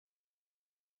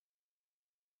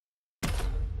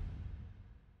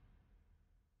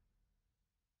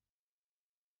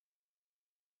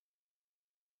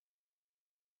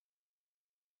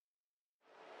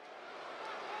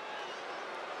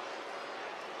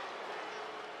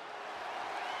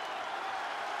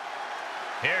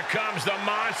Here comes the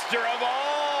monster of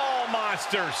all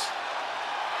monsters.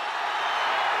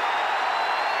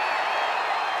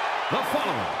 The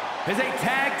following is a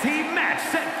tag team match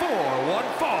set for one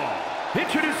fall.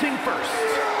 Introducing first,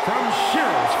 from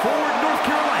Sherrills-Ford, North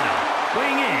Carolina,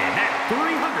 weighing in at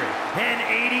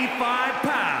 385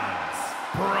 pounds,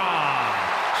 Braun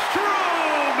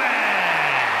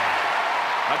Strowman.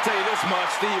 I'll tell you this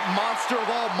much, the monster of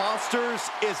all monsters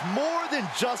is more than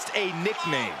just a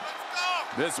nickname.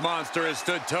 This monster has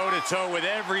stood toe-to-toe with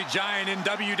every giant in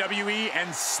WWE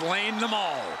and slain them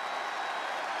all.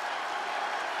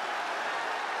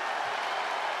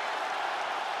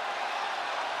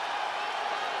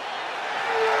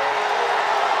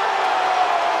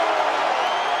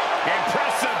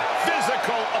 Impressive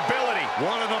physical ability.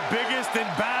 One of the biggest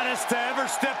and baddest to ever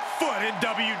step foot in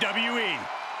WWE.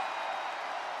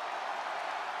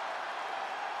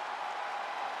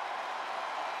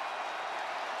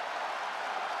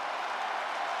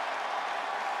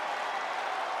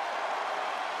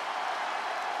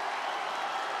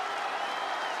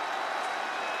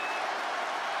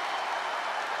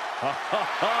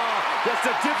 Just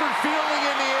a different feeling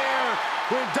in the air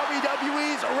when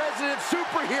WWE's resident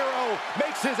superhero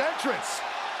makes his entrance.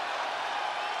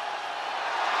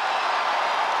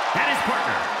 And his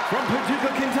partner, from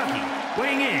Paducah, Kentucky,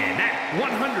 weighing in at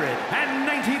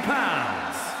 190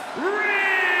 pounds,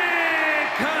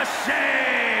 Ricochet!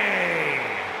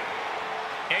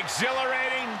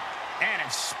 Exhilarating and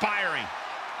inspiring.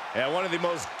 Yeah, one of the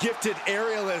most gifted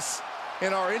aerialists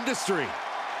in our industry.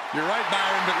 You're right,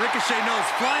 Byron, but Ricochet knows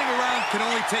flying around can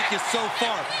only take you so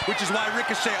far, which is why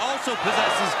Ricochet also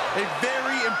possesses a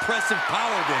very impressive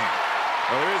power game.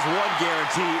 Well, there is one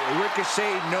guarantee.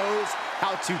 Ricochet knows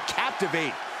how to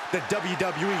captivate the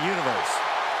WWE Universe.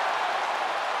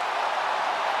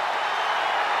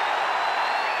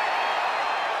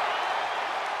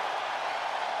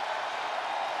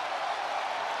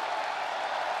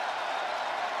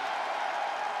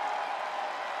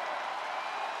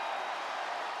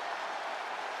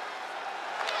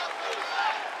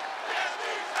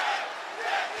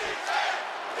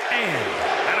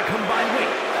 At a combined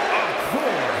weight of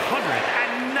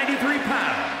 493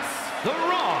 pounds, the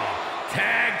Raw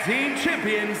Tag Team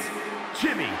Champions,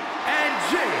 Jimmy and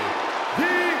Jay,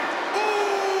 the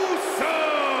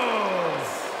Usos!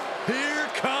 Here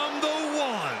come the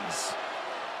ones.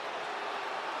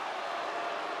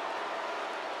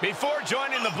 Before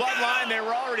joining the Bloodline, they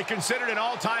were already considered an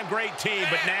all-time great team,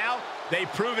 but now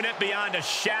they've proven it beyond a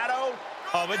shadow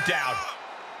of a doubt.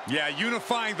 Yeah,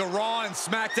 unifying the Raw and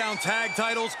SmackDown tag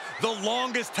titles, the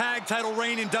longest tag title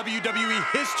reign in WWE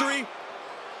history,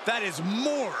 that is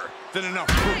more than enough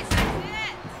proof.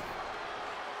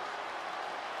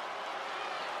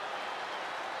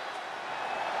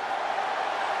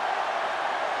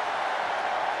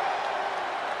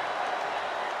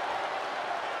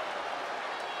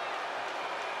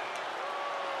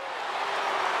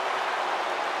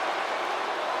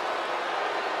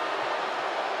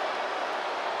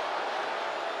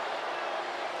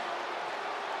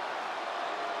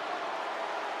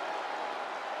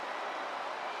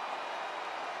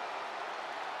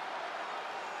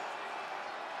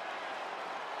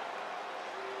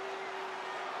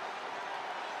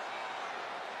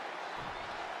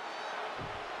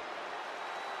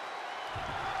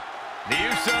 The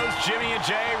Usos, Jimmy and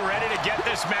Jay, ready to get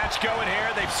this match going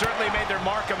here. They've certainly made their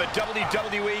mark on the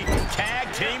WWE Tag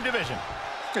Team Division.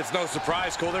 It's no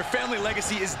surprise, Cole. Their family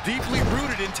legacy is deeply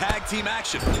rooted in tag team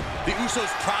action. The Usos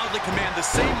proudly command the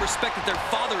same respect that their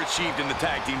father achieved in the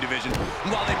tag team division.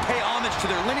 And while they pay homage to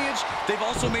their lineage, they've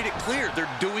also made it clear they're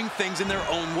doing things in their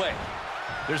own way.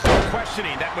 There's no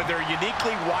questioning that with their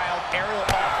uniquely wild aerial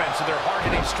offense and their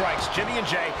hard-hitting strikes, Jimmy and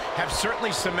Jay have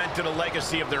certainly cemented a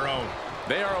legacy of their own.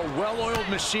 They are a well-oiled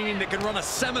machine that can run a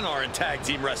seminar in tag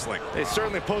team wrestling. They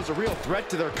certainly pose a real threat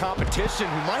to their competition,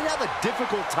 who might have a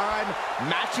difficult time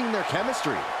matching their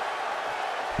chemistry.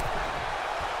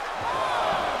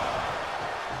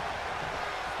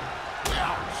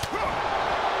 Countered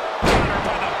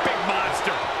by the big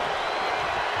monster.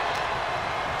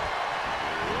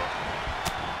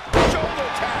 Shoulder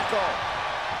tackle.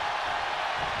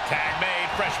 Tag made,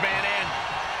 fresh man in.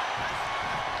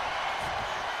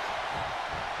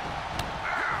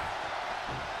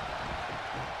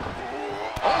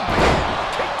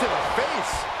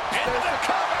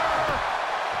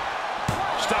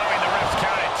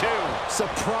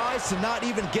 Surprised to not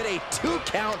even get a 2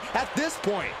 count at this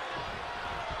point.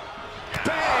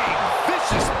 Bang!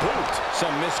 Vicious boot.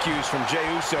 Some miscues from Jey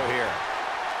Uso here.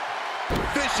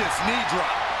 Vicious knee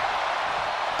drop.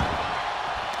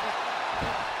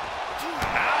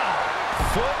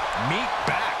 foot, meet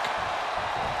back.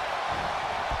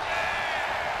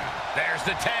 There's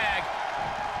the tag.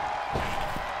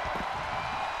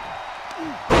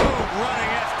 Boom,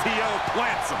 running STO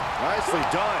plants him. Nicely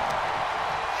done.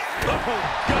 Oh,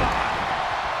 God.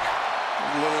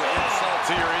 A little insult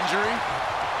to your injury.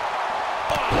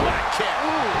 Oh, that kick.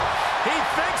 Ooh. He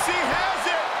thinks he has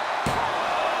it.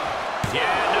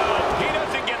 Yeah, no, he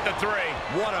doesn't get the 3.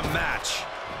 What a match.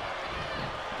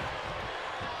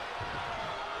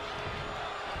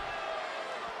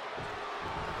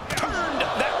 Turned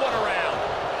that one around.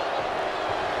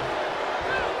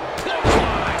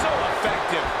 Clothesline, so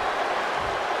effective.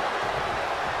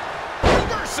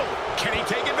 Reversal. Can he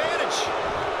take advantage?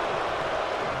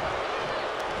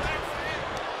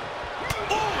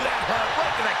 Ooh, that hurt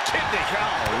right to the kidney.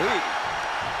 Golly.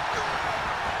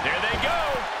 There they go.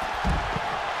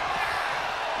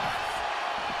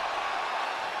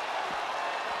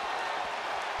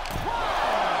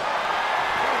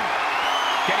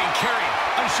 Getting carried.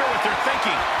 Unsure what they're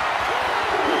thinking.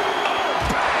 Oh,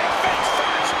 bang! Face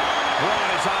first. Braun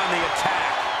is on the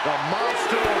attack. The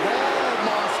monster of all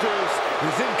monsters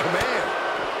is in command.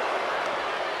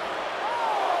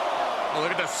 Oh,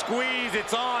 look at the squeeze.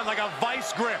 It's on like a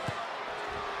vice grip.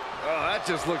 Oh, that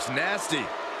just looks nasty.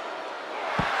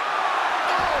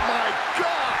 Oh, my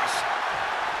gosh!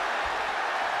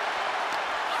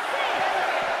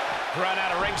 Run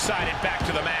out of ringside and back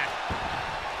to the mat.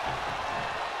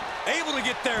 Able to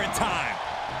get there in time.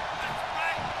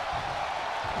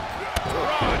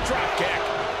 Braun, drop kick.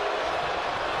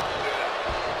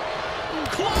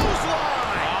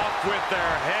 Clothesline. Off with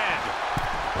their head.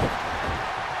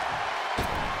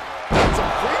 That's a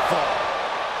free fall.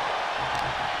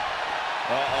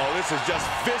 Uh-oh, this is just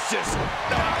vicious.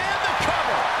 And the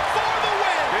cover for the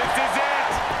win. This is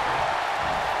it.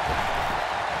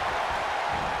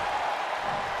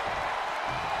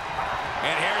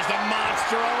 And here's the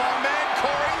monster among men.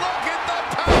 Corey, look at the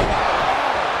power.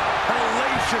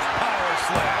 Hellacious power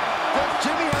slam. Does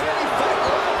Jimmy have any fight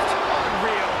left?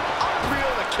 Unreal.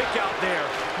 Unreal the kick out there.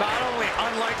 Not only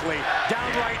unlikely,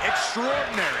 downright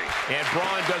extraordinary. And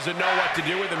Braun doesn't know what to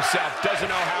do with himself. Doesn't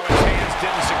know how his hands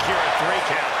didn't secure a 3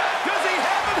 count. Does he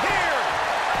have him here?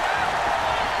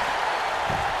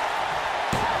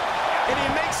 And he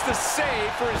makes the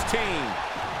save for his team.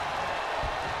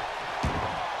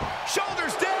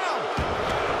 Shoulders down.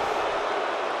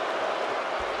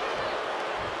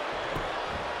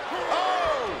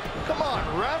 Oh! Come on,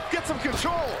 ref. Get some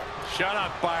control. Shut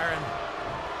up, Byron.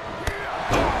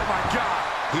 Oh, my God.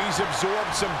 He's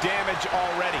absorbed some damage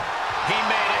already. He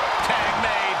made it. Tag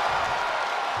made.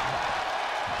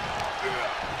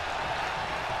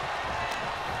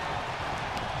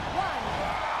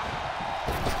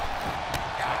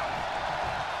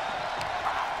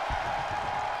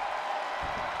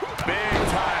 Big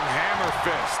time hammer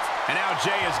fist. And now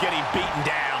Jay is getting beaten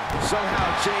down. Somehow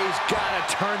Jay's got to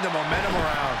turn the momentum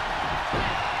around.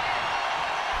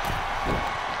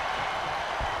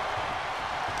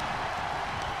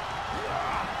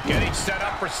 Getting set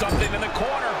up for something in the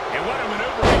corner. And what a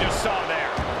maneuver we just saw there.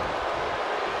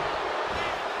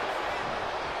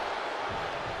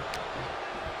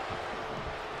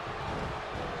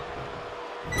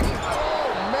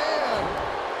 Oh, man.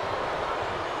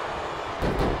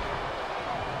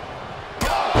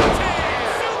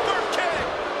 Super kick.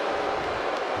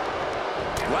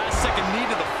 Last second knee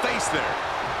to the face there.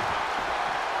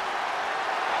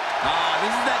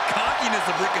 This is that cockiness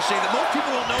of Ricochet that most people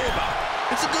don't know about.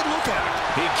 It's a good look at him.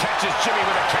 He catches Jimmy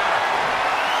with a counter.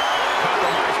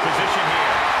 Compromised position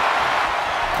here.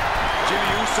 Jimmy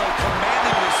Uso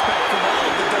commanding respect from all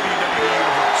of the WWE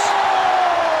Universe.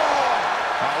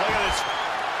 Oh, look at this.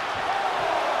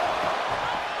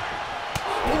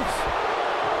 Oof.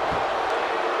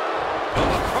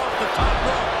 Across the top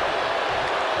rope.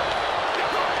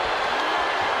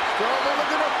 Strowman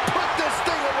looking to put this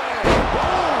thing away.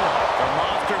 The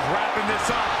monster's wrapping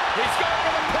this up. He's going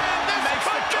for the pin. This makes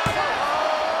the cover.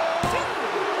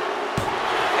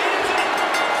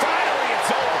 Finally,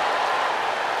 it's over.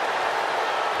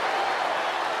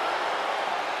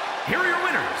 Here are your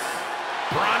winners,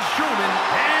 Braun Strowman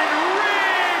and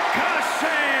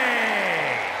Ricochet.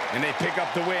 And they pick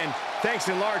up the win, thanks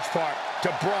in large part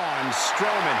to Braun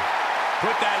Strowman.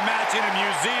 Put that match in a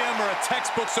museum or a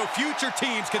textbook so future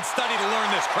teams can study to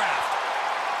learn this craft.